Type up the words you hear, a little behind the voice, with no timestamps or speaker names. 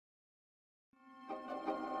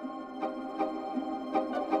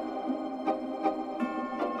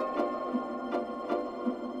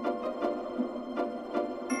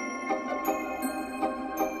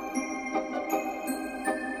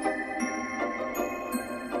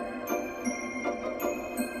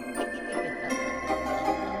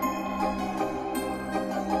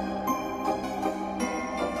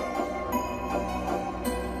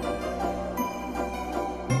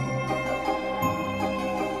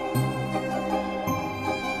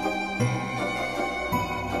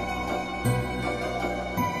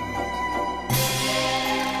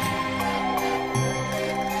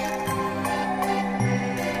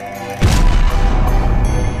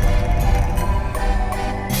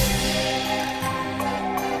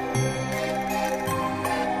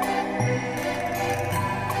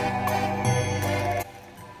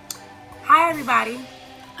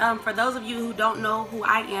For those of you who don't know who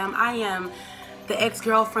I am the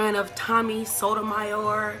ex-girlfriend of Tommy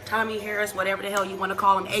Sotomayor, Tommy Harris, whatever the hell you want to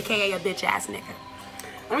call him, aka a bitch ass nigga.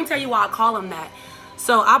 Let me tell you why I call him that.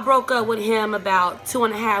 So I broke up with him about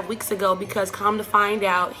 2.5 weeks ago because come to find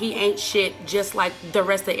out he ain't shit just like the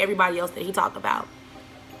rest of everybody else that he talked about.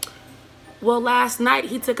 Well, last night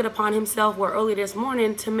he took it upon himself, or early this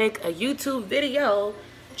morning, to make a YouTube video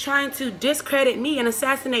trying to discredit me and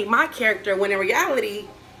assassinate my character, when in reality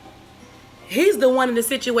he's the one in the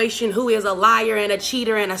situation who is a liar and a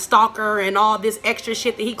cheater and a stalker and all this extra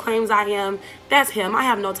shit that he claims I am. That's him. I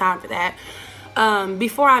have no time for that.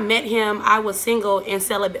 Before I met him, I was single and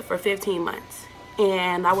celibate for 15 months.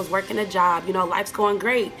 And I was working a job. You know, life's going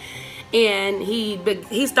great. And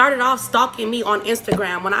he started off stalking me on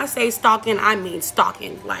Instagram. When I say stalking, I mean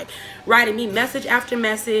stalking. Like, writing me message after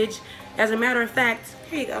message. As a matter of fact,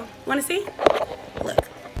 here you go. Want to see? Look.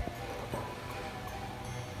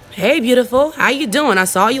 Hey, beautiful. How you doing? I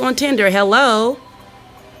saw you on Tinder. Hello.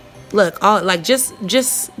 Look, all like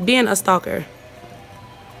just being a stalker.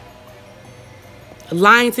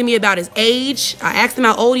 Lying to me about his age. I asked him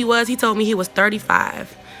how old he was. He told me he was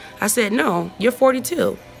 35. I said, no, you're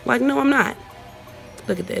 42. Like, no, I'm not.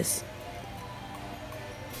 Look at this.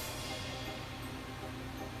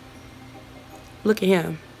 Look at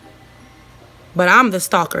him. But I'm the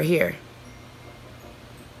stalker here.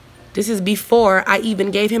 This is before I even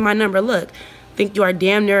gave him my number. Look, think you are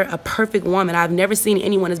damn near a perfect woman. I've never seen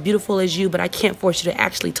anyone as beautiful as you, but I can't force you to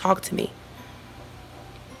actually talk to me.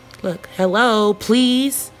 Look, hello,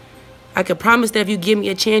 please. I can promise that if you give me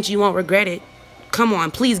a chance, you won't regret it. Come on,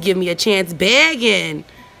 please give me a chance. Begging.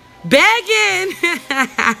 Begging.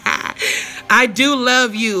 I do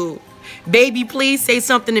love you. Baby, please say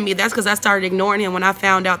something to me. That's because I started ignoring him when I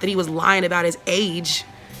found out that he was lying about his age.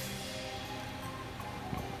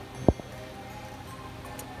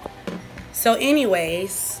 So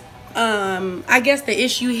anyways, I guess the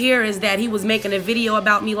issue here is that he was making a video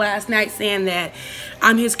about me last night saying that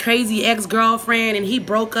I'm his crazy ex-girlfriend and he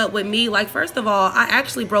broke up with me. Like, first of all, I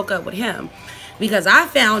actually broke up with him because I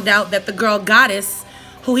found out that the girl Goddess,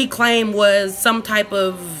 who he claimed was some type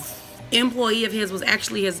of employee of his, was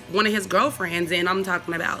actually one of his girlfriends. And I'm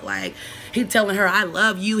talking about, like, he telling her I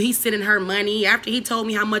love you. He's sending her money after he told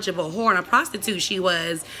me how much of a whore and a prostitute she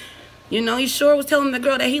was. You know, he sure was telling the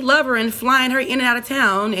girl that he loved her and flying her in and out of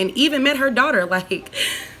town, and even met her daughter. Like,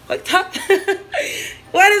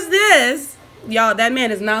 what is this? Y'all, that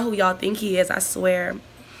man is not who y'all think he is, I swear.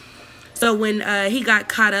 So when he got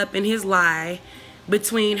caught up in his lie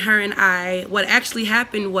between her and I, what actually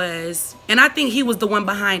happened was, and I think he was the one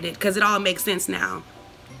behind it because it all makes sense now.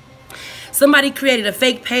 Somebody created a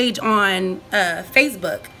fake page on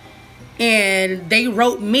Facebook. And they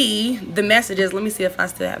wrote me the messages. Let me see if I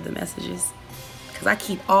still have the messages. Because I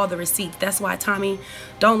keep all the receipts. That's why, Tommy,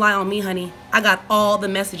 don't lie on me, honey. I got all the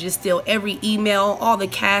messages still. Every email, all the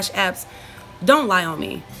cash apps. Don't lie on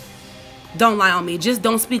me. Don't lie on me. Just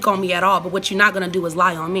don't speak on me at all. But what you're not going to do is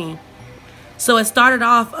lie on me. So it started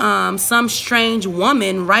off some strange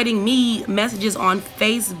woman writing me messages on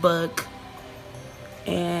Facebook.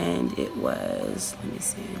 And it was, let me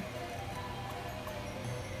see.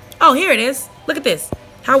 Oh, here it is. Look at this.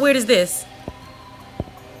 How weird is this?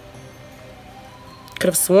 Could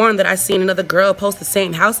have sworn that I seen another girl post the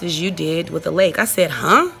same house as you did with a lake. I said,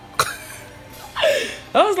 huh?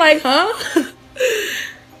 I was like, huh?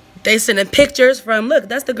 They sending pictures from, look,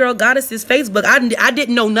 that's the girl Goddess's Facebook. I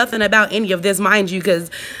didn't know nothing about any of this, mind you,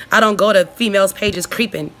 because I don't go to females' pages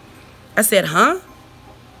creeping. I said, huh?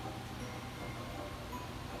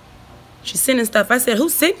 She's sending stuff. I said, who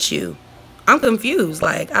sent you? I'm confused.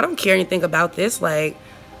 Like, I don't care anything about this. Like,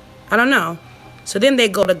 I don't know. So then they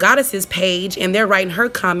go to Goddess's page and they're writing her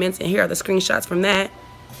comments, and here are the screenshots from that.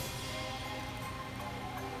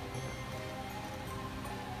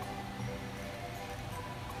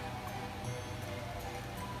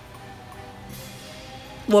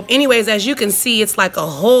 Well, anyways, as you can see, it's like a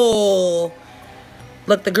whole...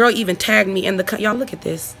 Look, the girl even tagged me in the... Y'all, look at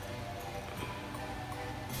this.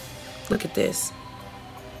 Look at this.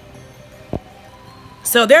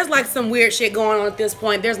 So there's like some weird shit going on at this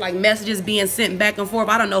point. There's like messages being sent back and forth.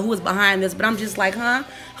 I don't know who is behind this, but I'm just like, huh?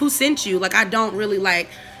 Who sent you? Like, I don't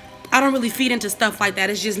really feed into stuff like that.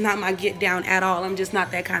 It's just not my get down at all. I'm just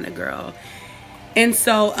not that kind of girl. And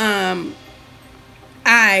so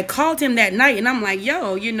I called him that night and I'm like,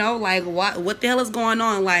 yo, you know, like, what the hell is going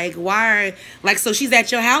on? Like, why, like, so she's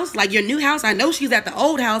at your house, like your new house? I know she's at the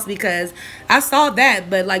old house because I saw that,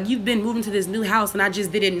 but like, you've been moving to this new house and I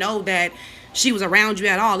just didn't know that she was around you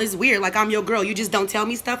at all. It's weird. Like, I'm your girl. You just don't tell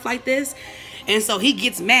me stuff like this. And so he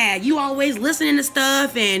gets mad. You always listening to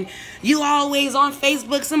stuff, and you always on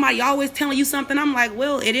Facebook, somebody always telling you something. I'm like,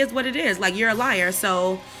 well, it is what it is. Like, you're a liar.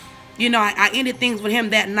 So, you know, I ended things with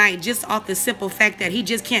him that night just off the simple fact that he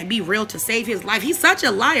just can't be real to save his life. He's such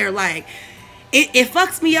a liar. Like, it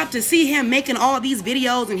fucks me up to see him making all these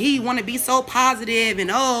videos and he want to be so positive and,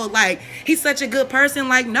 oh, like, he's such a good person.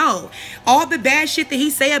 Like, no. All the bad shit that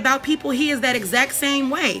he say about people, he is that exact same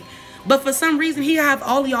way. But for some reason, he have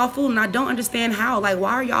all y'all fooled, and I don't understand how. Like,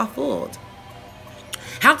 why are y'all fooled?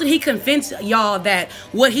 How did he convince y'all that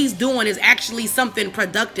what he's doing is actually something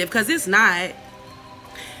productive? Because it's not.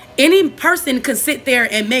 Any person can sit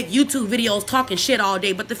there and make YouTube videos talking shit all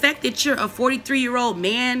day. But the fact that you're a 43-year-old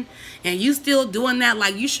man and you still doing that,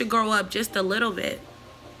 like, you should grow up just a little bit.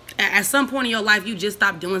 At some point in your life, you just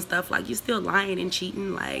stop doing stuff. Like, you still lying and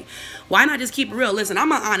cheating. Like, why not just keep it real? Listen,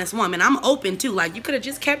 I'm an honest woman. I'm open too. Like, you could have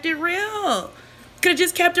just kept it real. Could have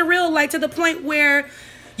just kept it real, like, to the point where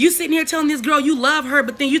you sitting here telling this girl you love her,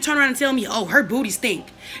 but then you turn around and tell me, oh, her booty stink.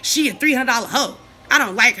 She a $300 hoe. I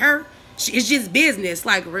don't like her. It's just business.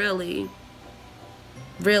 Like, really?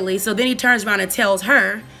 Really? So then he turns around and tells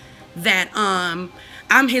her that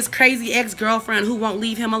I'm his crazy ex-girlfriend who won't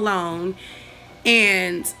leave him alone.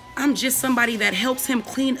 And I'm just somebody that helps him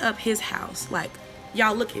clean up his house. Like,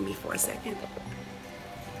 y'all look at me for a second.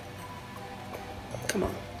 Come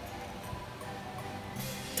on.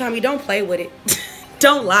 Tommy, don't play with it.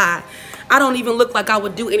 Don't lie. I don't even look like I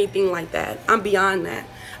would do anything like that. I'm beyond that.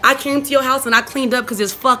 I came to your house and I cleaned up because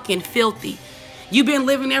it's fucking filthy. You've been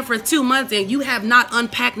living there for 2 months and you have not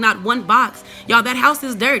unpacked not one box. Y'all, that house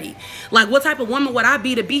is dirty. Like, what type of woman would I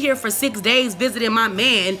be to be here for 6 days visiting my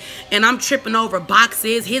man and I'm tripping over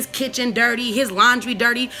boxes, his kitchen dirty, his laundry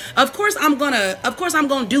dirty? Of course I'm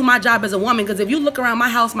gonna do my job as a woman, because if you look around my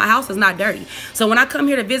house is not dirty. So when I come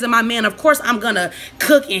here to visit my man, of course I'm gonna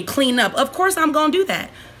cook and clean up. Of course I'm gonna do that.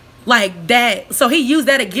 Like that. So he used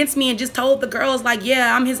that against me and just told the girls, like,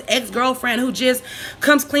 yeah, I'm his ex-girlfriend who just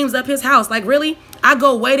cleans up his house. Like, really? I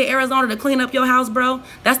go way to Arizona to clean up your house, bro?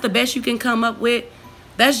 That's the best you can come up with?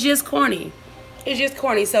 That's just corny. It's just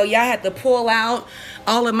corny. So y'all had to pull out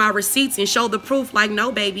all of my receipts and show the proof. Like,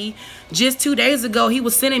 no, baby. Just 2 days ago, he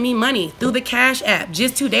was sending me money through the Cash App.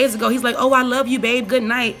 Just 2 days ago, he's like, oh, I love you, babe. Good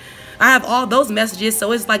night. I have all those messages.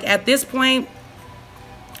 So it's like, at this point,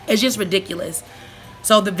 it's just ridiculous.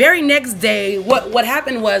 So the very next day, what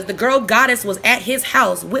happened was the girl Goddess was at his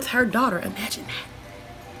house with her daughter. Imagine that.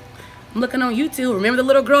 I'm looking on YouTube. Remember the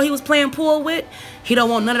little girl he was playing pool with? He don't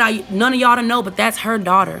want none of y'all to know, but that's her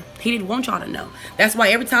daughter. He didn't want y'all to know. That's why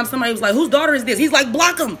every time somebody was like, whose daughter is this? He's like,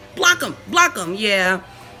 block him, block him, block him. Yeah,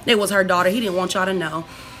 it was her daughter. He didn't want y'all to know.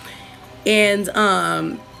 And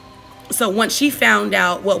so once she found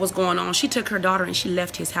out what was going on, she took her daughter and she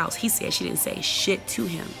left his house. He said she didn't say shit to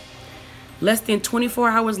him. Less than 24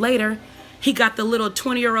 hours later, he got the little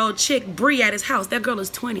 20-year-old chick, Bree, at his house. That girl is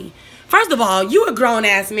 20. First of all, you a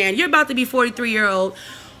grown-ass man. You're about to be 43-year-old.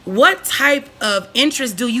 What type of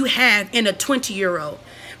interest do you have in a 20-year-old?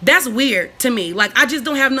 That's weird to me. Like, I just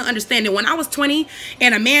don't have no understanding. When I was 20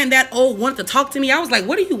 and a man that old wanted to talk to me, I was like,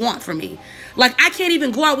 what do you want from me? Like, I can't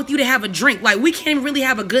even go out with you to have a drink. Like, we can't really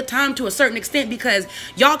have a good time to a certain extent because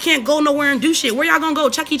y'all can't go nowhere and do shit. Where y'all gonna go?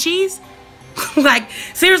 Chuck E. Cheese? Like,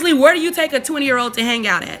 seriously, where do you take a 20-year-old to hang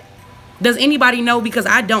out at? Does anybody know? Because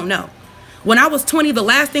I don't know. When I was 20, the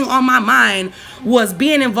last thing on my mind was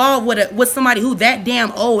being involved with somebody who that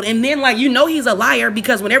damn old. And then, like, you know he's a liar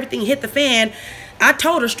because when everything hit the fan, I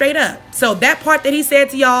told her straight up. So that part that he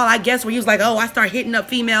said to y'all, I guess where he was like, oh, I start hitting up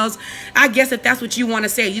females. I guess if that's what you want to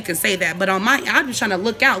say, you can say that. But on my, I'm just trying to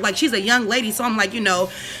look out. Like, she's a young lady. So I'm like, you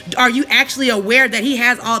know, are you actually aware that he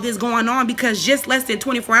has all this going on? Because just less than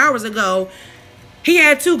 24 hours ago, he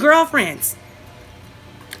had 2 girlfriends.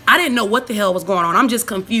 I didn't know what the hell was going on. I'm just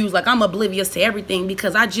confused. Like, I'm oblivious to everything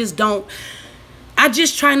because I just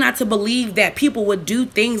try not to believe that people would do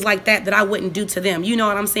things like that I wouldn't do to them. You know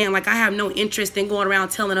what I'm saying? Like, I have no interest in going around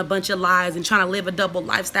telling a bunch of lies and trying to live a double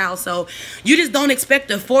lifestyle. So you just don't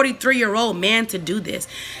expect a 43-year-old man to do this.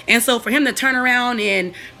 And so for him to turn around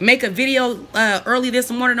and make a video early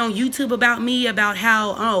this morning on YouTube about me, about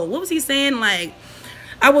how, oh, what was he saying? Like,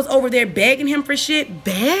 I was over there begging him for shit.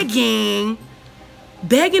 Begging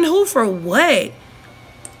who for what?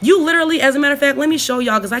 You literally, as a matter of fact, let me show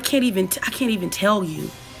y'all because I can't even tell you.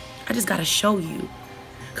 I just gotta show you.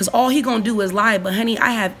 Because all he gonna do is lie. But honey, I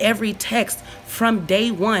have every text from day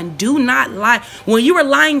one. Do not lie. When you were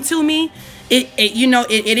lying to me, it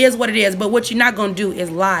is what it is. But what you're not gonna do is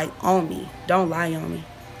lie on me. Don't lie on me.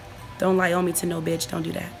 Don't lie on me to no bitch. Don't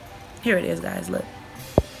do that. Here it is, guys. Look.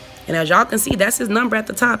 And as y'all can see, that's his number at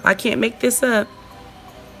the top. I can't make this up.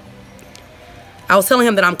 I was telling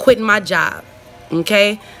him that I'm quitting my job.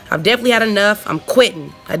 Okay? I've definitely had enough. I'm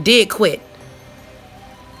quitting. I did quit.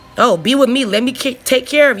 Oh, be with me. Let me take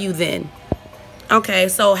care of you then. Okay,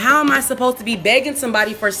 so how am I supposed to be begging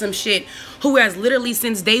somebody for some shit who has literally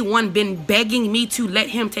since day one been begging me to let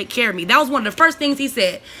him take care of me? That was one of the first things he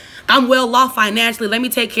said. I'm well off financially. Let me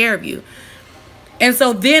take care of you. And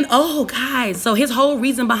so then, oh, guys, so his whole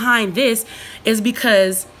reason behind this is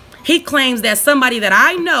because he claims that somebody that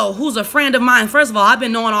I know who's a friend of mine. First of all, I've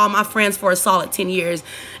been knowing all my friends for a solid 10 years.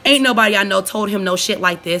 Ain't nobody I know told him no shit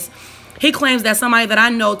like this. He claims that somebody that I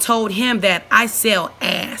know told him that I sell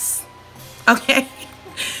ass. Okay?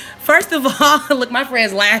 First of all, look, my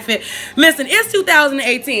friend's laughing. Listen, it's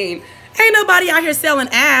 2018. Ain't nobody out here selling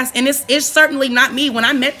ass, and it's certainly not me. When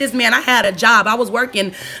I met this man, I had a job. I was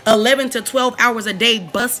working 11 to 12 hours a day,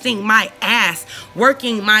 busting my ass,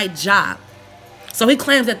 working my job. So he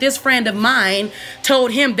claims that this friend of mine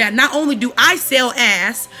told him that not only do I sell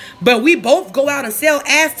ass, but we both go out and sell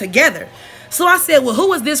ass together. So I said, well,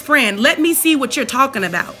 who is this friend? Let me see what you're talking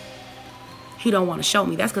about. He don't want to show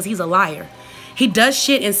me. That's because he's a liar. He does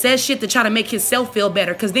shit and says shit to try to make himself feel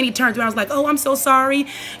better. Because then he turns around and is like, oh, I'm so sorry.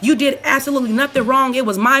 You did absolutely nothing wrong. It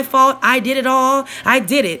was my fault. I did it all. I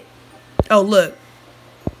did it. Oh, look.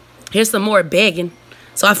 Here's some more begging.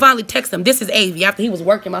 So I finally text him. This is Avy after he was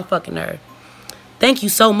working my fucking nerve. Thank you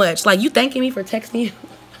so much. Like, you thanking me for texting you?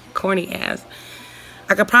 Corny ass.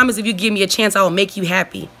 I can promise if you give me a chance, I will make you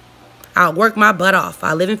happy. I'll work my butt off.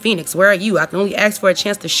 I live in Phoenix. Where are you? I can only ask for a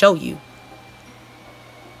chance to show you.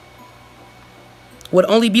 Would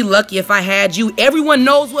only be lucky if I had you. Everyone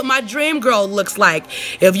knows what my dream girl looks like.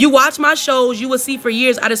 If you watch my shows, you will see for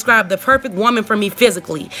years I described the perfect woman for me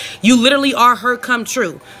physically. You literally are her come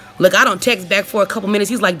true. Look, I don't text back for a couple minutes.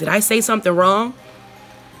 He's like, did I say something wrong?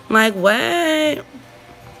 I'm like, what?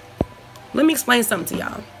 Let me explain something to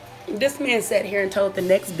y'all. This man sat here and told the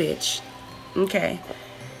next bitch, okay,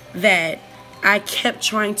 that I kept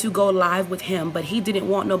trying to go live with him, but he didn't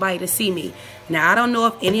want nobody to see me. Now, I don't know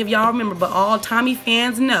if any of y'all remember, but all Tommy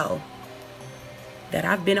fans know that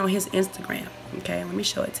I've been on his Instagram. Okay, let me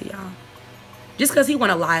show it to y'all. Just because he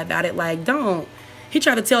want to lie about it, like, don't. He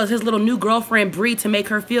tried to tell his little new girlfriend, Bree, to make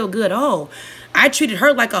her feel good. Oh, I treated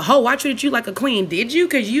her like a hoe. I treated you like a queen. Did you?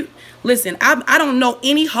 Because you, listen, I don't know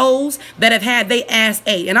any hoes that have had they ass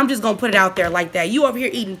ate. And I'm just going to put it out there like that. You over here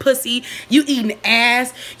eating pussy. You eating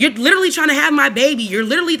ass. You're literally trying to have my baby. You're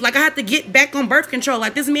literally, like, I have to get back on birth control.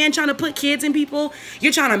 Like, this man trying to put kids in people.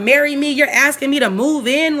 You're trying to marry me. You're asking me to move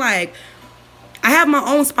in. Like, I have my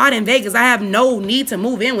own spot in Vegas. I have no need to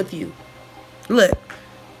move in with you. Look.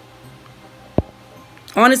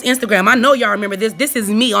 On his Instagram. I know y'all remember this. This is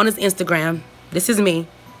me on his Instagram. This is me.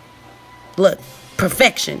 Look.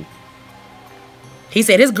 Perfection. He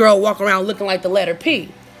said his girl walk around looking like the letter P.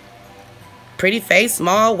 Pretty face,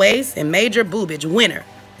 small waist, and major boobage. Winner.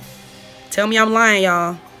 Tell me I'm lying,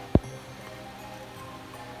 y'all.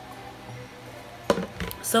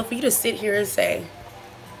 So for you to sit here and say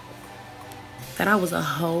that I was a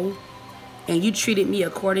hoe and you treated me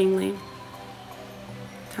accordingly,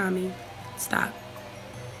 Tommy, stop.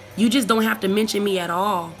 You just don't have to mention me at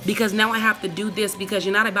all, because now I have to do this because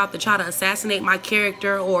you're not about to try to assassinate my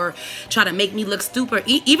character or try to make me look stupid.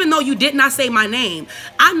 Even though you did not say my name,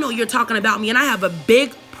 I know you're talking about me, and I have a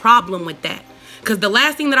big problem with that. Because the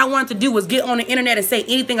last thing that I wanted to do was get on the internet and say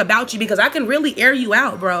anything about you, because I can really air you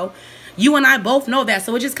out, bro. You and I both know that.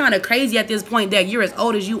 So it's just kind of crazy at this point that you're as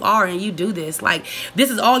old as you are and you do this. Like,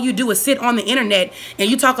 this is all you do is sit on the internet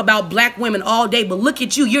and you talk about black women all day. But look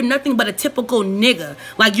at you. You're nothing but a typical nigga.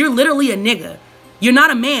 Like, you're literally a nigga. You're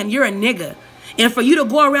not a man. You're a nigga. And for you to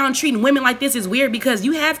go around treating women like this is weird because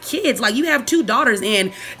you have kids. Like, you have 2 daughters.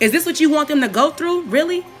 And is this what you want them to go through?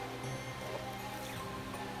 Really?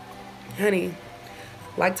 Honey.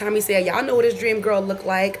 Like Tommy said, y'all know what his dream girl look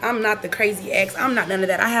like. I'm not the crazy ex. I'm not none of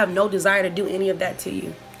that. I have no desire to do any of that to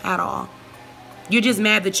you at all. You're just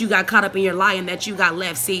mad that you got caught up in your lie and that you got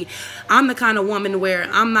left. See, I'm the kind of woman where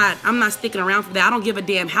I'm not sticking around for that. I don't give a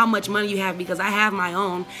damn how much money you have because I have my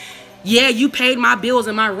own. Yeah, you paid my bills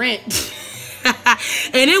and my rent.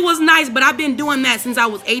 And it was nice, but I've been doing that since I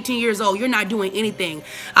was 18 years old. You're not doing anything.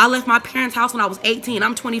 I left my parents' house when I was 18.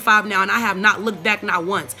 I'm 25 now, and I have not looked back not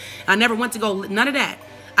once. I never went to go, none of that.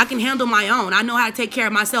 I can handle my own. I know how to take care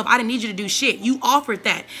of myself. I didn't need you to do shit. You offered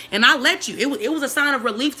that, and I let you. It was a sign of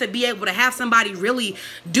relief to be able to have somebody really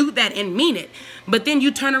do that and mean it. But then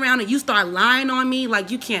you turn around and you start lying on me.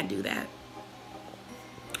 Like, you can't do that.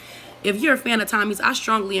 If you're a fan of Tommy's, I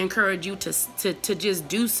strongly encourage you to just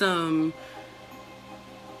do some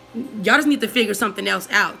Y'all just need to figure something else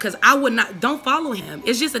out, because I would not, don't follow him.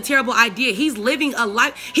 It's just a terrible idea. He's living a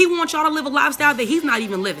life. He wants y'all to live a lifestyle that he's not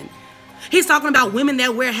even living. He's talking about women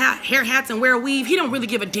that wear hair hats and wear weave. He don't really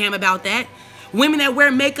give a damn about that. Women that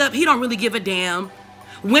wear makeup, he don't really give a damn.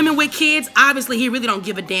 Women with kids, obviously he really don't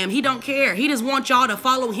give a damn. He don't care. He just wants y'all to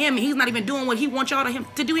follow him, and he's not even doing what he wants y'all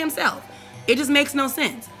to do himself. It just makes no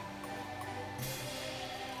sense.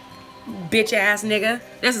 Bitch ass nigga.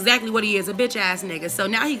 That's exactly what he is, a bitch ass nigga. So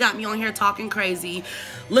now he got me on here talking crazy,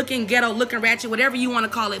 looking ghetto, looking ratchet, whatever you want to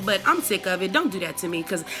call it. But I'm sick of it. Don't do that to me,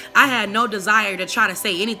 because I had no desire to try to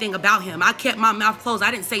say anything about him. I kept my mouth closed.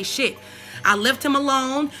 I didn't say shit. I left him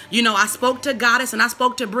alone. You know, I spoke to Goddess and I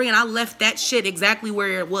spoke to Bree, and I left that shit exactly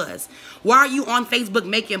where it was. Why are you on Facebook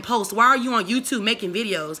making posts? Why are you on YouTube making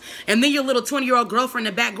videos? And then your little 20-year-old girlfriend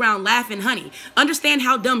in the background laughing, honey. Understand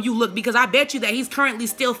how dumb you look, because I bet you that he's currently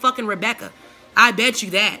still fucking Rebecca. I bet you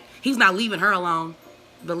that. He's not leaving her alone.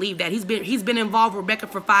 Believe that. He's been involved with Rebecca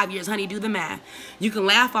for 5 years, honey. Do the math. You can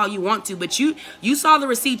laugh all you want to, but you saw the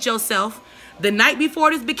receipt yourself. The night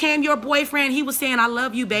before this became your boyfriend, he was saying, I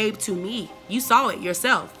love you, babe, to me. You saw it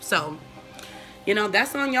yourself. So, you know,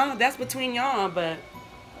 that's on y'all. That's between y'all. But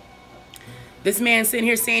this man sitting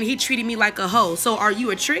here saying he treated me like a hoe. So are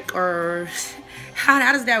you a trick, or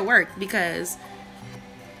how does that work? Because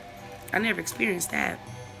I never experienced that.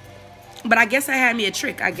 But I guess I had me a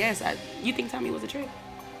trick. I guess. You think Tommy was a trick?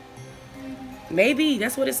 Maybe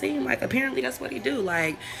that's what it seemed like. Apparently that's what he do.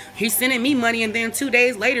 Like, he's sending me money, and then 2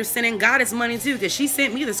 days later sending Goddess money too, because she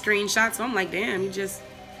sent me the screenshot. So I'm like, damn,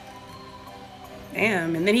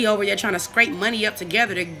 damn. And then he over there trying to scrape money up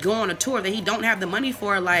together to go on a tour that he don't have the money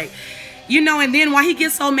for. Like, you know, and then why he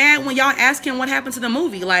gets so mad when y'all ask him what happened to the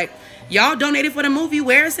movie. Like, y'all donated for the movie.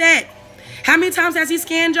 Where is that? How many times has he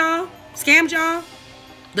scammed y'all?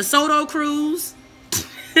 The Soto cruise,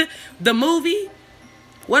 the movie.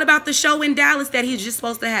 What about the show in Dallas that he's just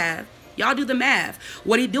supposed to have? Y'all do the math.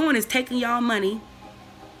 What he doing is taking y'all money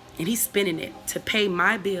and he's spending it to pay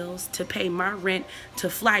my bills, to pay my rent, to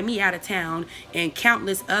fly me out of town, and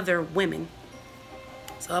countless other women.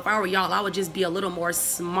 So if I were y'all, I would just be a little more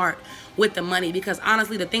smart with the money, because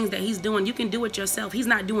honestly, the things that he's doing, you can do it yourself. He's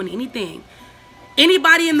not doing anything.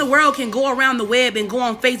 Anybody in the world can go around the web and go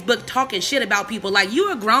on Facebook talking shit about people. Like,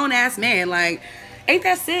 you a grown ass man. Like, ain't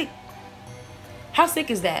that sick? How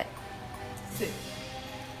sick is that? Sick.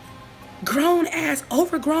 Grown ass,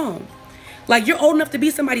 overgrown. Like, you're old enough to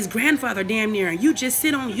be somebody's grandfather damn near, and you just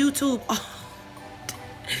sit on YouTube. Oh.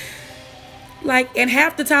 Like, and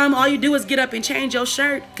half the time all you do is get up and change your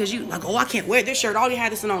shirt, because you like, oh, I can't wear this shirt. All you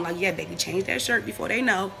had this on. Like, yeah, baby, change that shirt before they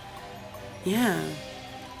know. Yeah.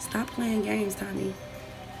 Stop playing games, Tommy.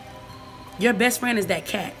 Your best friend is that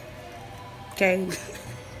cat. Okay?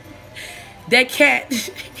 That cat,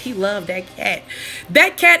 he loved that cat.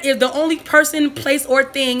 That cat is the only person, place, or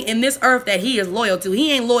thing in this earth that he is loyal to.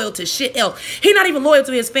 He ain't loyal to shit else. He not even loyal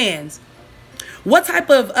to his fans. What type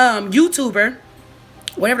of YouTuber,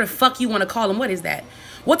 whatever the fuck you want to call him, what is that?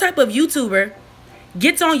 What type of YouTuber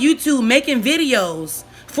gets on YouTube making videos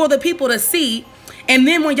for the people to see, and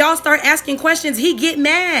then when y'all start asking questions, he get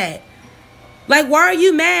mad? Like, why are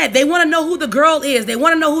you mad? They want to know who the girl is. They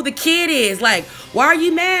want to know who the kid is. Like, why are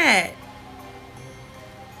you mad?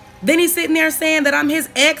 Then he's sitting there saying that I'm his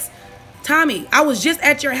ex. Tommy, I was just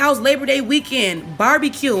at your house Labor Day weekend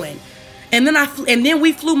barbecuing. And then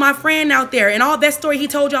we flew my friend out there, and all that story he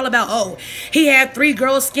told y'all about, oh, he had 3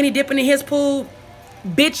 girls skinny dipping in his pool.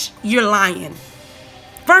 Bitch, you're lying.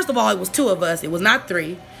 First of all, it was 2 of us. It was not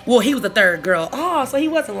 3. Well, he was the 3rd girl. Oh, so he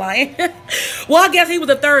wasn't lying. Well, I guess he was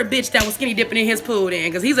the 3rd bitch that was skinny dipping in his pool then,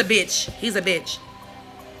 because he's a bitch. He's a bitch.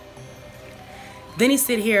 Then he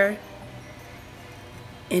sit here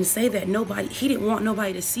and say that he didn't want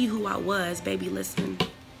nobody to see who I was. Baby, listen.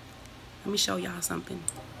 Let me show y'all something.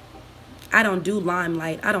 I don't do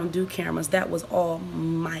limelight. I don't do cameras. That was all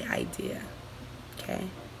my idea. Okay?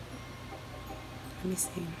 Let me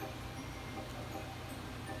see.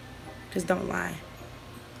 Just don't lie.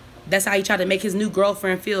 That's how he tried to make his new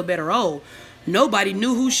girlfriend feel better. Oh, nobody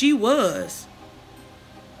knew who she was.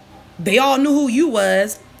 They all knew who you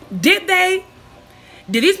was. Did they?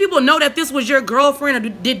 Did these people know that this was your girlfriend, or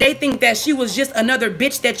did they think that she was just another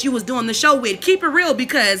bitch that you was doing the show with? Keep it real,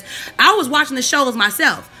 because I was watching the shows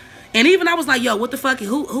myself. And even I was like, yo, what the fuck?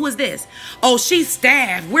 Who is this? Oh, she's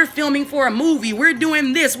staff. We're filming for a movie. We're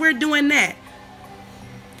doing this. We're doing that.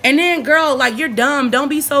 And then, girl, like, you're dumb. Don't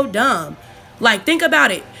be so dumb. Like, think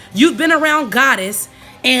about it. You've been around Goddess,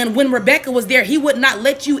 and when Rebecca was there, he would not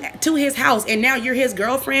let you to his house, and now you're his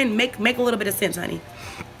girlfriend. Make a little bit of sense, honey.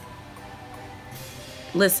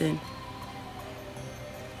 Listen.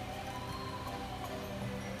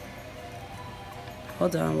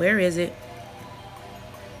 Hold on, where is it?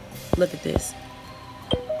 Look at this.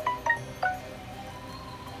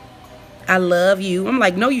 I love you. I'm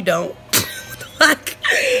like, no, you don't. What the fuck? What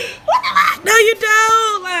the fuck? No, you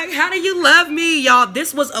don't. Like, how do you love me, y'all?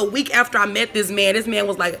 This was a week after I met this man. This man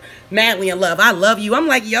was like madly in love. I love you. I'm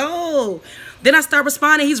like, yo. Then I start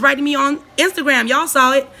responding. He's writing me on Instagram. Y'all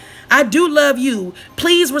saw it. I do love you.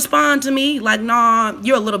 Please respond to me. Like, nah,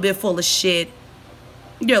 you're a little bit full of shit.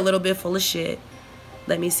 You're a little bit full of shit.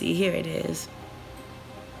 Let me see. Here it is.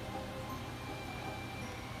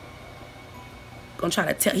 Gonna try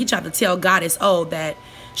to tell. He tried to tell Goddess O that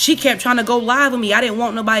she kept trying to go live with me. I didn't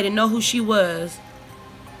want nobody to know who she was.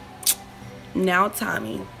 Now,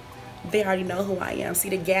 Tommy, they already know who I am. See,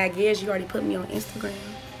 the gag is you already put me on Instagram.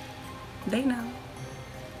 They know.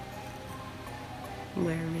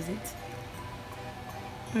 Where is it?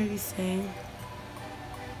 What did he say?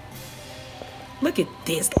 Look at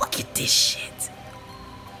this. Look at this shit.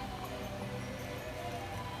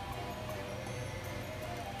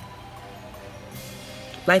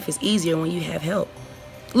 Life is easier when you have help.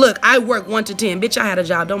 Look, I work 1 to 10. Bitch, I had a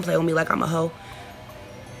job. Don't play with me like I'm a hoe.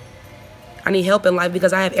 I need help in life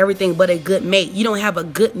because I have everything but a good mate. You don't have a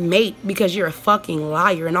good mate because you're a fucking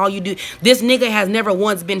liar. And all you do... This nigga has never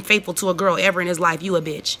once been faithful to a girl ever in his life. You a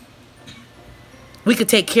bitch. We could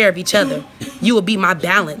take care of each other. You would be my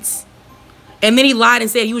balance. And then he lied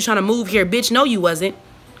and said he was trying to move here. Bitch, no, you wasn't.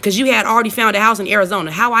 Because you had already found a house in Arizona.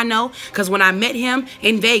 How I know? Because when I met him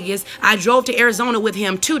in Vegas, I drove to Arizona with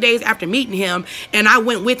him 2 days after meeting him. And I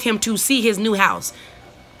went with him to see his new house.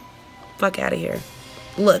 Fuck out of here.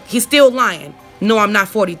 Look, he's still lying. No, I'm not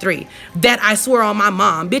 43. That I swear on my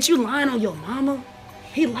mom. Bitch, you lying on your mama?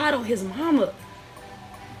 He lied on his mama.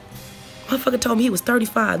 Motherfucker told me he was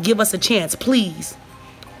 35. Give us a chance, please.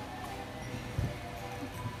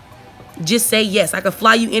 Just say yes. I can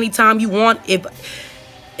fly you anytime you want.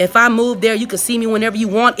 If I move there, you can see me whenever you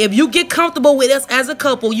want. If you get comfortable with us as a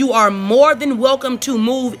couple, you are more than welcome to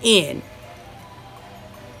move in.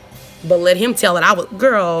 But let him tell it. I was,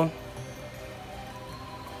 girl...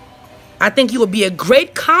 I think you would be a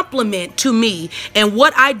great compliment to me and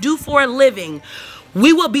what I do for a living.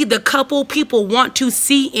 We will be the couple people want to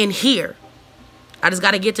see and hear. I just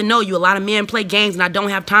got to get to know you. A lot of men play games and I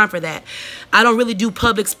don't have time for that. I don't really do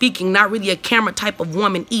public speaking, not really a camera type of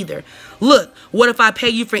woman either. Look, what if I pay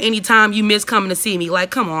you for any time you miss coming to see me?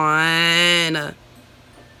 Like, come on.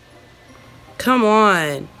 Come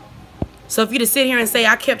on. So if you just sit here and say,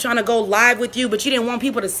 I kept trying to go live with you, but you didn't want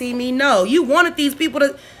people to see me. No, you wanted these people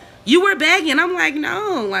to... You were begging. I'm like,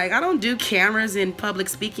 no, like, I don't do cameras and public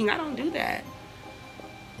speaking. I don't do that.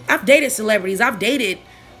 I've dated celebrities. I've dated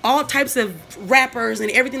all types of rappers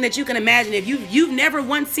and everything that you can imagine. If you've never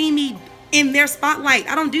once seen me in their spotlight,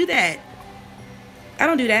 I don't do that. I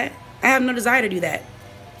don't do that. I have no desire to do that.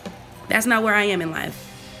 That's not where I am in life.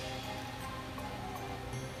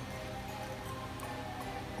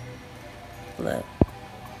 Look.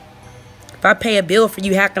 If I pay a bill for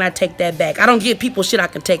you, how can I take that back? I don't give people shit I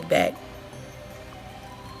can take back.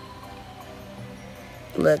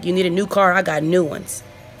 Look, you need a new car, I got new ones.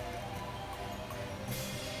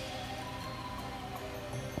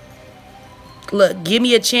 Look, give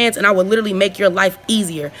me a chance and I will literally make your life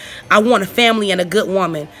easier. I want a family and a good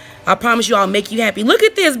woman. I promise you I'll make you happy. Look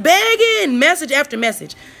at this, begging, message after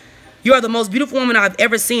message. You are the most beautiful woman I've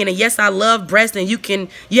ever seen. And yes, I love breasts and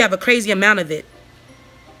you have a crazy amount of it.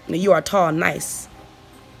 You are tall and nice.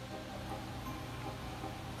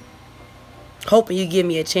 Hoping you give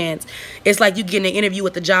me a chance. It's like you getting an interview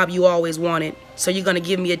with the job you always wanted. So you're going to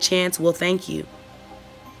give me a chance? Well, thank you.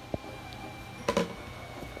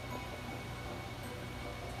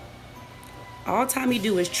 All Tommy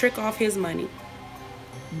do is trick off his money.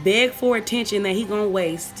 Beg for attention that he going to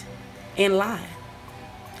waste. And lie.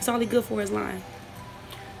 That's all he good for is lying.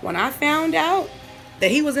 When I found out that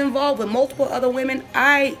he was involved with multiple other women,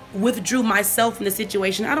 I withdrew myself from the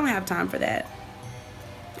situation. I don't have time for that.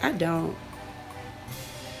 I don't.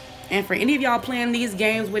 And for any of y'all playing these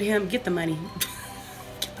games with him, get the money.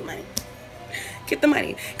 Get the money. Get the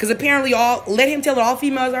money. Because apparently let him tell that all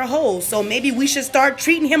females are hoes. So maybe we should start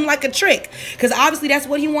treating him like a trick. Because obviously that's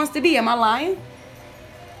what he wants to be. Am I lying?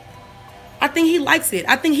 I think he likes it.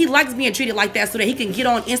 I think he likes being treated like that so that he can get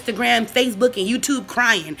on Instagram, Facebook, and YouTube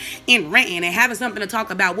crying and ranting and having something to talk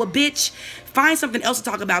about. Well, bitch, find something else to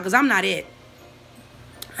talk about because I'm not it.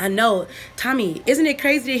 I know. Tommy, isn't it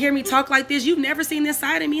crazy to hear me talk like this? You've never seen this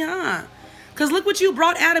side of me, huh? Because look what you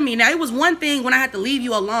brought out of me. Now, it was one thing when I had to leave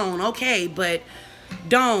you alone, okay, but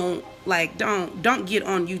don't get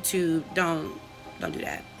on YouTube. Don't do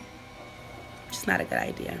that. It's not a good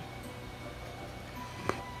idea.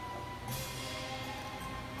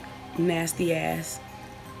 Nasty ass.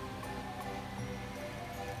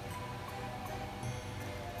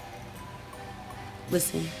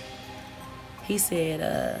 Listen, he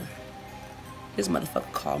said, this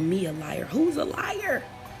motherfucker called me a liar. Who's a liar?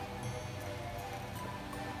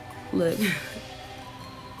 Look.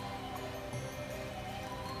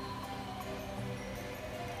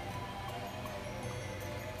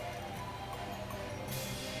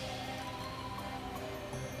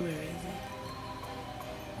 Where is it?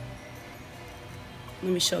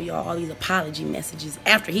 Let me show y'all all these apology messages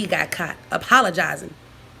after he got caught apologizing.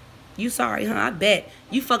 You sorry, huh? I bet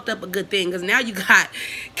you fucked up a good thing, because now you got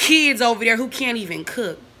kids over there who can't even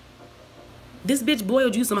cook. This bitch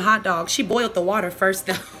boiled you some hot dogs. She boiled the water first,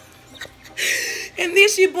 though. And then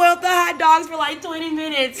she boiled the hot dogs for like 20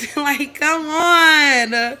 minutes. Like, come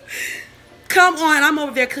on. Come on. I'm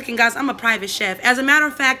over there cooking, guys. I'm a private chef. As a matter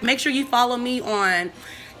of fact, make sure you follow me on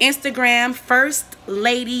Instagram, First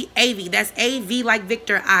Lady AV. That's AV like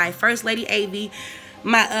Victor I. First Lady AV.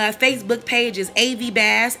 My Facebook page is AV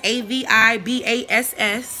Bass, AVIBASS.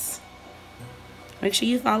 Make sure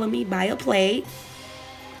you follow me. Buy a plate.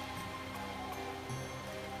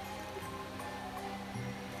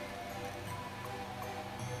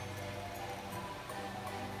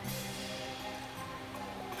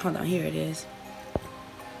 Hold on, here it is.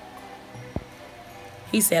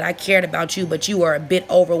 He said, I cared about you, but you were a bit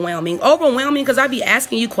overwhelming. Overwhelming because I be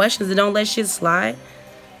asking you questions and don't let shit slide.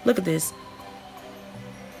 Look at this.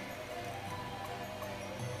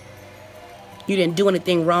 You didn't do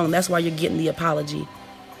anything wrong. That's why you're getting the apology.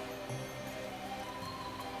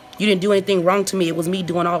 You didn't do anything wrong to me. It was me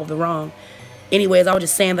doing all of the wrong. Anyways, I was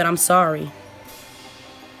just saying that I'm sorry.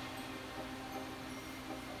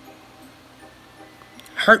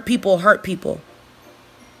 Hurt people hurt people.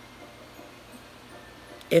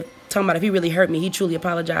 Talking about if he really hurt me, he truly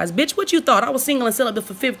apologized. Bitch, what you thought? I was single and celibate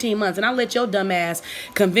for 15 months and I let your dumb ass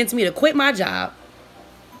convince me to quit my job.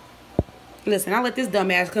 Listen, I let this dumb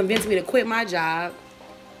ass convince me to quit my job,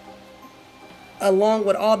 along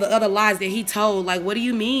with all the other lies that he told. Like, what do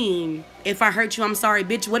you mean? If I hurt you, I'm sorry.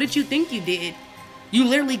 Bitch, what did you think you did? You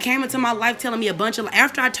literally came into my life telling me a bunch of...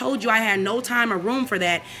 After I told you I had no time or room for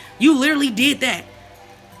that, you literally did that.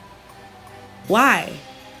 Why?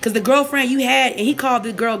 Because the girlfriend you had, and he called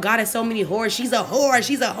the girl goddess so many whores. She's a whore.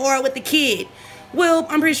 She's a whore with the kid. Well,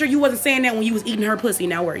 I'm pretty sure you wasn't saying that when you was eating her pussy.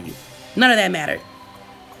 Now, were you? None of that mattered.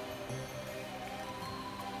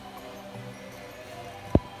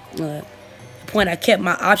 The point, I kept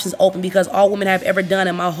my options open because all women have ever done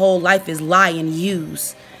in my whole life is lie and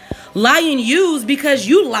use. Lie and use because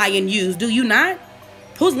you lie and use, do you not?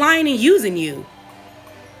 Who's lying and using you?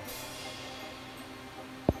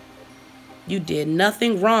 You did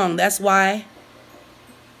nothing wrong. That's why.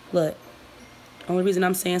 Look, only reason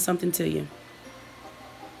I'm saying something to you.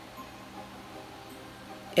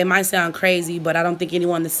 It might sound crazy, but I don't think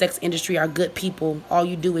anyone in the sex industry are good people. All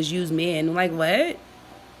you do is use men. I'm like, what?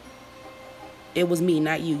 It was me,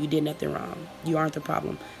 not you. You did nothing wrong. You aren't the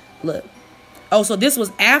problem. Look. Oh, so this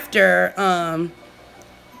was after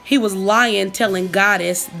he was lying, telling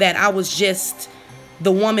Goddess that I was just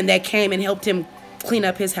the woman that came and helped him clean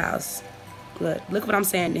up his house. Look what I'm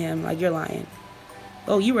saying to him. Like, you're lying.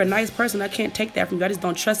 Oh, you were a nice person. I can't take that from you. I just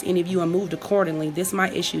don't trust any of you and moved accordingly. This is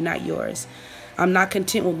my issue, not yours. I'm not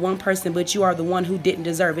content with one person, but you are the one who didn't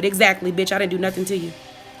deserve it. Exactly, bitch. I didn't do nothing to you.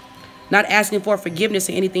 Not asking for forgiveness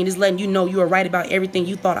or anything. Just letting you know you were right about everything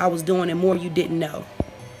you thought I was doing and more you didn't know.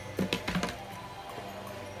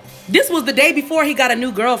 This was the day before he got a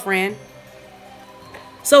new girlfriend.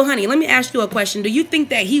 So, honey, let me ask you a question. Do you think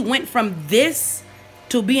that he went from this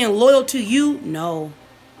to being loyal to you? No,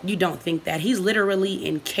 you don't think that. He's literally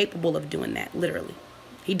incapable of doing that. Literally.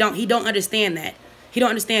 He don't understand that. He don't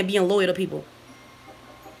understand being loyal to people.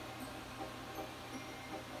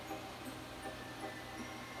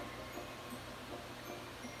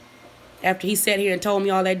 After he sat here and told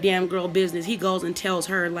me all that damn girl business, he goes and tells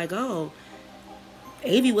her, like, oh,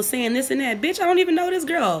 Avy was saying this and that. Bitch, I don't even know this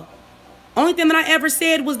girl. Only thing that I ever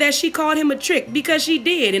said was that she called him a trick because she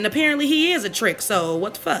did. And apparently he is a trick. So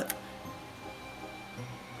what the fuck?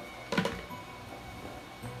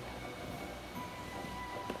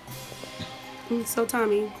 So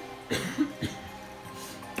Tommy.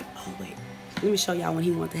 Oh, wait. Let me show y'all when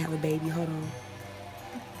he wanted to have a baby. Hold on.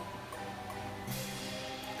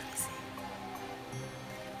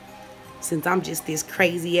 Since I'm just this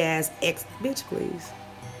crazy ass ex... Bitch, please.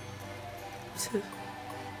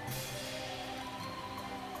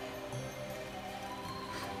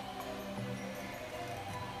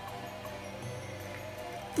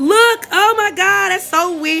 Look! Oh my God, that's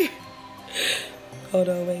so weird. Hold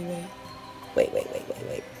on,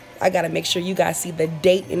 wait. I gotta make sure you guys see the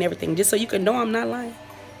date and everything, just so you can know I'm not lying.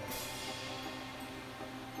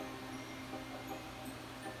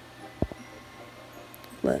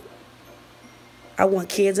 Look, I want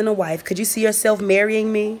kids and a wife. Could you see yourself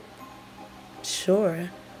marrying me?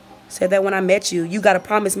 Sure. Said that when I met you. You gotta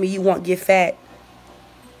promise me you won't get fat.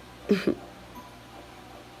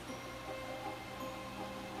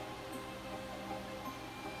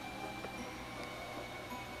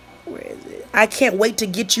 Where is it? I can't wait to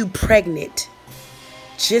get you pregnant,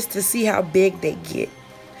 just to see how big they get.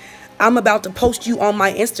 I'm about to post you on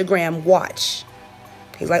my Instagram. Watch.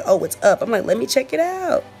 He's like, oh, it's up. I'm like, let me check it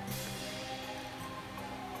out.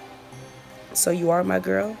 So you are my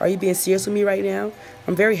girl? Are you being serious with me right now?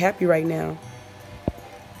 I'm very happy right now.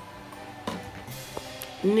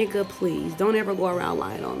 Nigga, please. Don't ever go around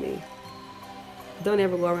lying on me. Don't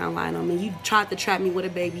ever go around lying on me. You tried to trap me with a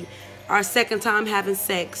baby. Our second time having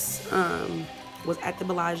sex was at the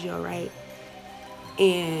Bellagio, right?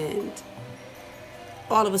 And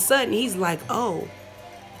all of a sudden, he's like, oh,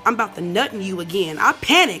 I'm about to nut in you again. I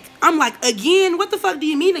panic. I'm like, again? What the fuck do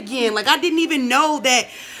you mean again? Like, I didn't even know that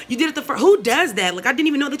you did it the first. Who does that? Like, I didn't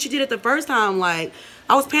even know that you did it the first time. Like,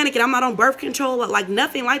 I was panicking. I'm not on birth control. Like,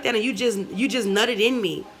 nothing like that. And you just nutted in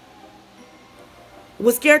me.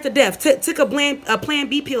 Was scared to death. Took a Plan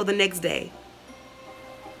B pill the next day.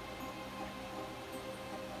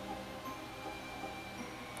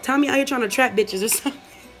 Tommy out here trying to trap bitches or something.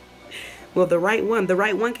 Well, the right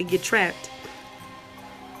one could get trapped.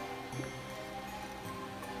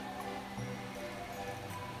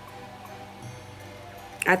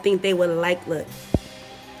 I think they would like, look,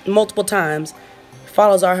 multiple times.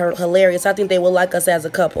 Follows are hilarious. I think they would like us as a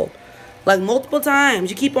couple. Like, multiple times.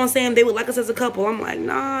 You keep on saying they would like us as a couple. I'm like,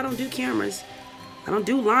 nah, I don't do cameras. I don't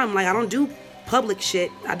do limelight. I don't do public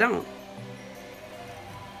shit. I don't.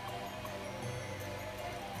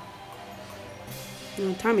 You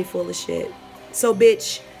know, Tommy full of shit. So,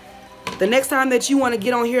 bitch, the next time that you want to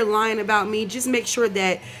get on here lying about me, just make sure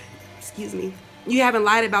that, excuse me, you haven't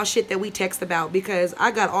lied about shit that we text about, because I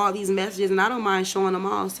got all these messages and I don't mind showing them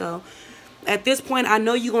all. So at this point, I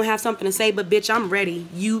know you're going to have something to say, but bitch, I'm ready.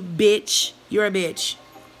 You bitch. You're a bitch.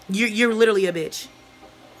 You're literally a bitch.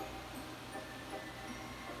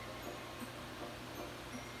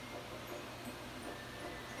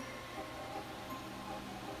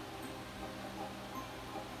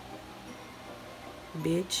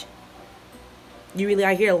 Bitch. You really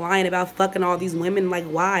out here lying about fucking all these women? Like,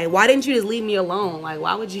 why? Why didn't you just leave me alone? Like,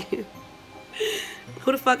 why would you?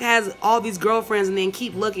 Who the fuck has all these girlfriends and then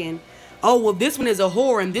keep looking? Oh, well, this one is a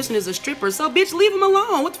whore and this one is a stripper. So, bitch, leave them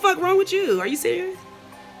alone. What the fuck wrong with you? Are you serious?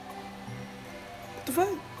 What the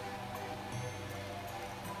fuck?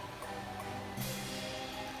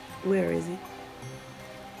 Where is he?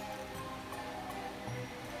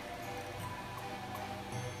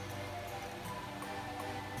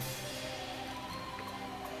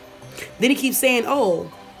 Then he keeps saying,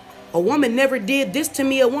 oh, a woman never did this to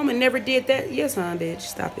me. A woman never did that. Yes, huh, bitch.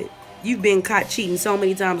 Stop it. You've been caught cheating so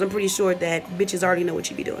many times. I'm pretty sure that bitches already know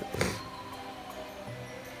what you be doing.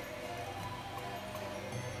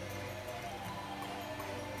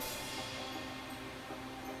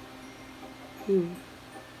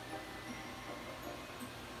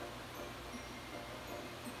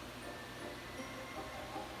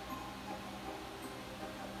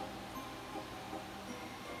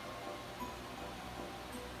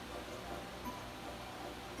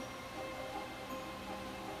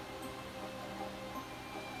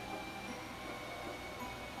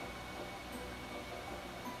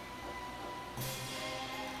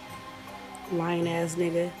 Lying ass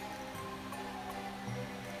nigga.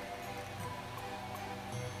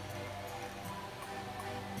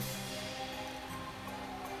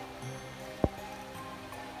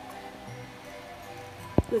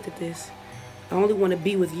 Look at this. I only want to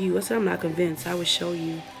be with you. I said I'm not convinced. I would show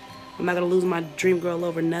you. I'm not going to lose my dream girl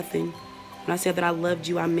over nothing. When I said that I loved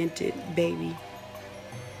you, I meant it, baby.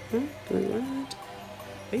 Huh? What?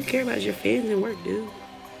 All you care about is your fans and work, dude.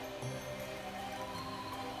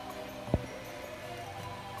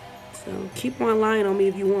 So keep on lying on me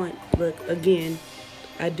if you want. Look, again,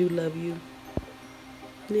 I do love you.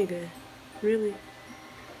 Nigga, really?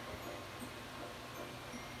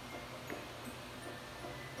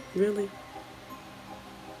 Really?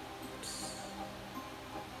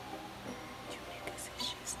 You niggas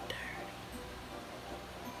is just dirty.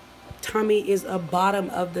 Tommy is a bottom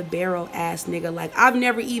of the barrel ass nigga. Like, I've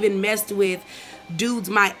never even messed with dudes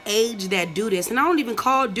my age that do this. And I don't even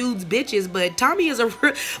call dudes bitches, but Tommy is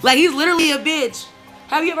like, he's literally a bitch.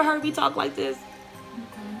 Have you ever heard me talk like this?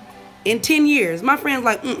 In 10 years. My friend's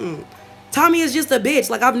like, Tommy is just a bitch.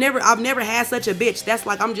 Like, I've never had such a bitch. That's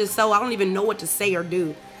like, I'm just so, I don't even know what to say or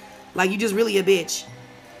do. Like, you just really a bitch.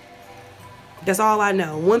 That's all I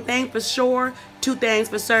know. One thing for sure, two things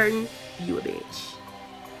for certain. You a bitch.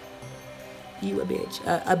 You a bitch.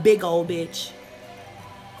 A big old bitch.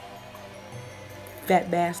 Fat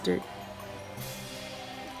bastard.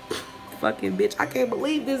 Fucking bitch. I can't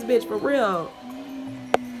believe this bitch, for real.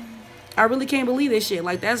 I really can't believe this shit.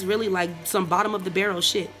 Like, that's really like some bottom of the barrel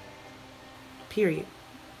shit. Period.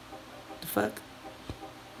 The fuck?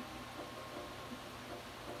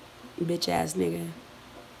 Bitch ass nigga.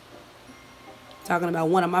 Talking about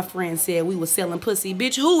one of my friends said we was selling pussy.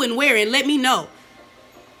 Bitch, who and where? And let me know.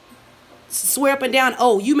 Swear up and down.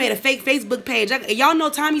 Oh, you made a fake Facebook page. Y'all know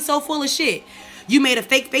Tommy's so full of shit. You made a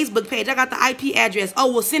fake Facebook page. I got the IP address.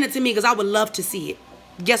 Oh, well, send it to me because I would love to see it.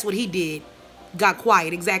 Guess what he did? Got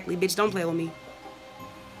quiet. Exactly, bitch. Don't play with me.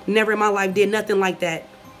 Never in my life did nothing like that.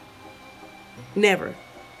 Never.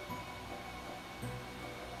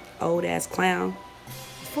 Old ass clown.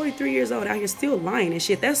 43 years old out here still lying and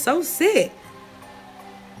shit. That's so sick.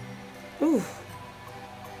 Ooh.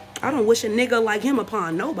 I don't wish a nigga like him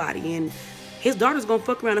upon nobody. And his daughter's gonna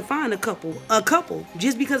fuck around and find a couple.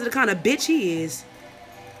 Just because of the kind of bitch he is.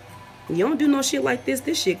 You don't do no shit like this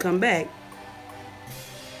shit come back.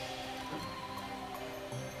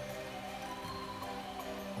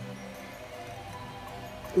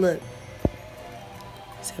 Look.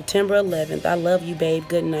 September 11th. I love you, babe.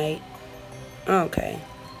 Good night. Okay.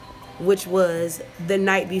 Which was the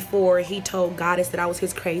night before he told Goddess that I was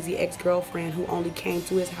his crazy ex-girlfriend who only came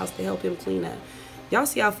to his house to help him clean up. Y'all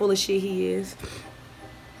see how full of shit he is?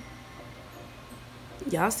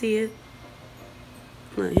 Y'all see it?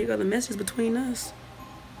 Look, here go the message between us.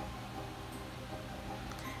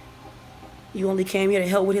 You only came here to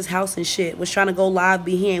help with his house and shit. Was trying to go live,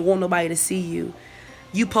 but he ain't want nobody to see you.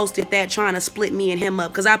 You posted that trying to split me and him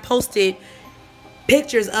up. Because I posted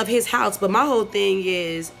pictures of his house. But my whole thing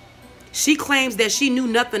is, she claims that she knew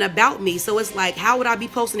nothing about me. So it's like, how would I be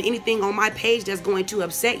posting anything on my page that's going to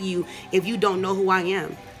upset you if you don't know who I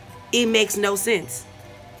am? It makes no sense.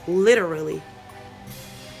 Literally.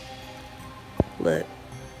 Look.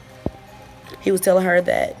 He was telling her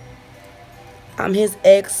that I'm his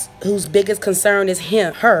ex whose biggest concern is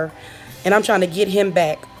her. And I'm trying to get him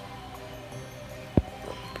back.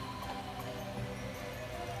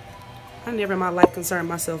 I never in my life concerned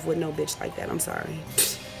myself with no bitch like that. I'm sorry.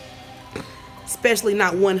 Especially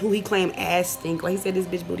not one who he claimed ass stink. Like he said, this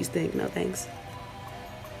bitch booty stink. No thanks.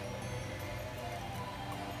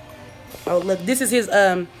 Oh, look. This is his,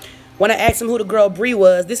 when I asked him who the girl Bree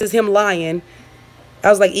was, this is him lying. I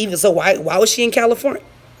was like, even so, why was she in California?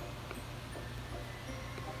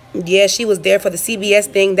 Yeah, she was there for the CBS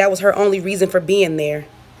thing. That was her only reason for being there.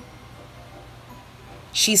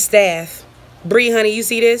 She's staff. Bree, honey, you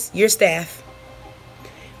see this? You're staff.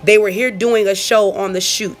 They were here doing a show on the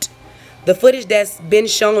shoot. The footage that's been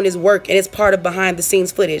shown is work, and it's part of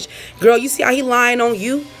behind-the-scenes footage. Girl, you see how he lying on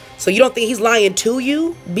you? So you don't think he's lying to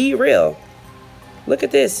you? Be real. Look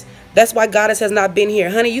at this. That's why Goddess has not been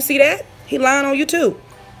here. Honey, you see that? He lying on you, too.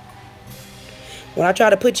 When I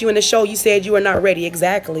tried to put you in the show, you said you were not ready.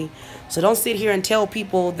 Exactly. So don't sit here and tell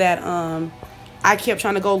people that I kept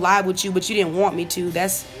trying to go live with you, but you didn't want me to.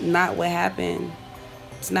 That's not what happened.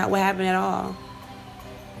 It's not what happened at all.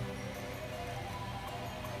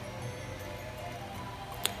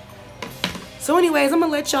 So anyways, I'm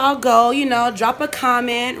going to let y'all go, you know, drop a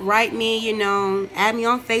comment, write me, you know, add me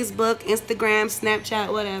on Facebook, Instagram,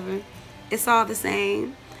 Snapchat, whatever. It's all the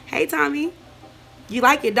same. Hey, Tommy, you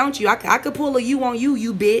like it, don't you? I could pull a you on you,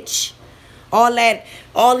 you bitch. All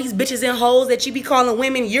these bitches and hoes that you be calling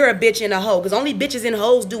women, you're a bitch and a hoe. Because only bitches and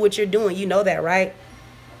hoes do what you're doing. You know that, right?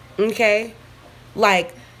 Okay?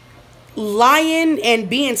 Like, lying and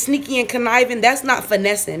being sneaky and conniving, that's not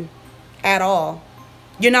finessing at all.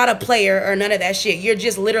 You're not a player or none of that shit. You're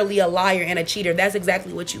just literally a liar and a cheater. That's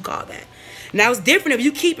exactly what you call that. Now, it's different if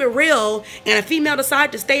you keep it real and a female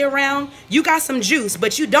decide to stay around. You got some juice,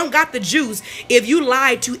 but you don't got the juice if you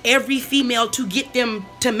lie to every female to get them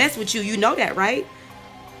to mess with you. You know that, right?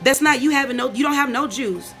 That's not you having no, you don't have no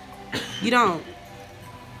juice. You don't.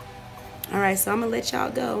 All right, so I'm going to let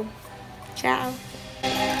y'all go. Ciao.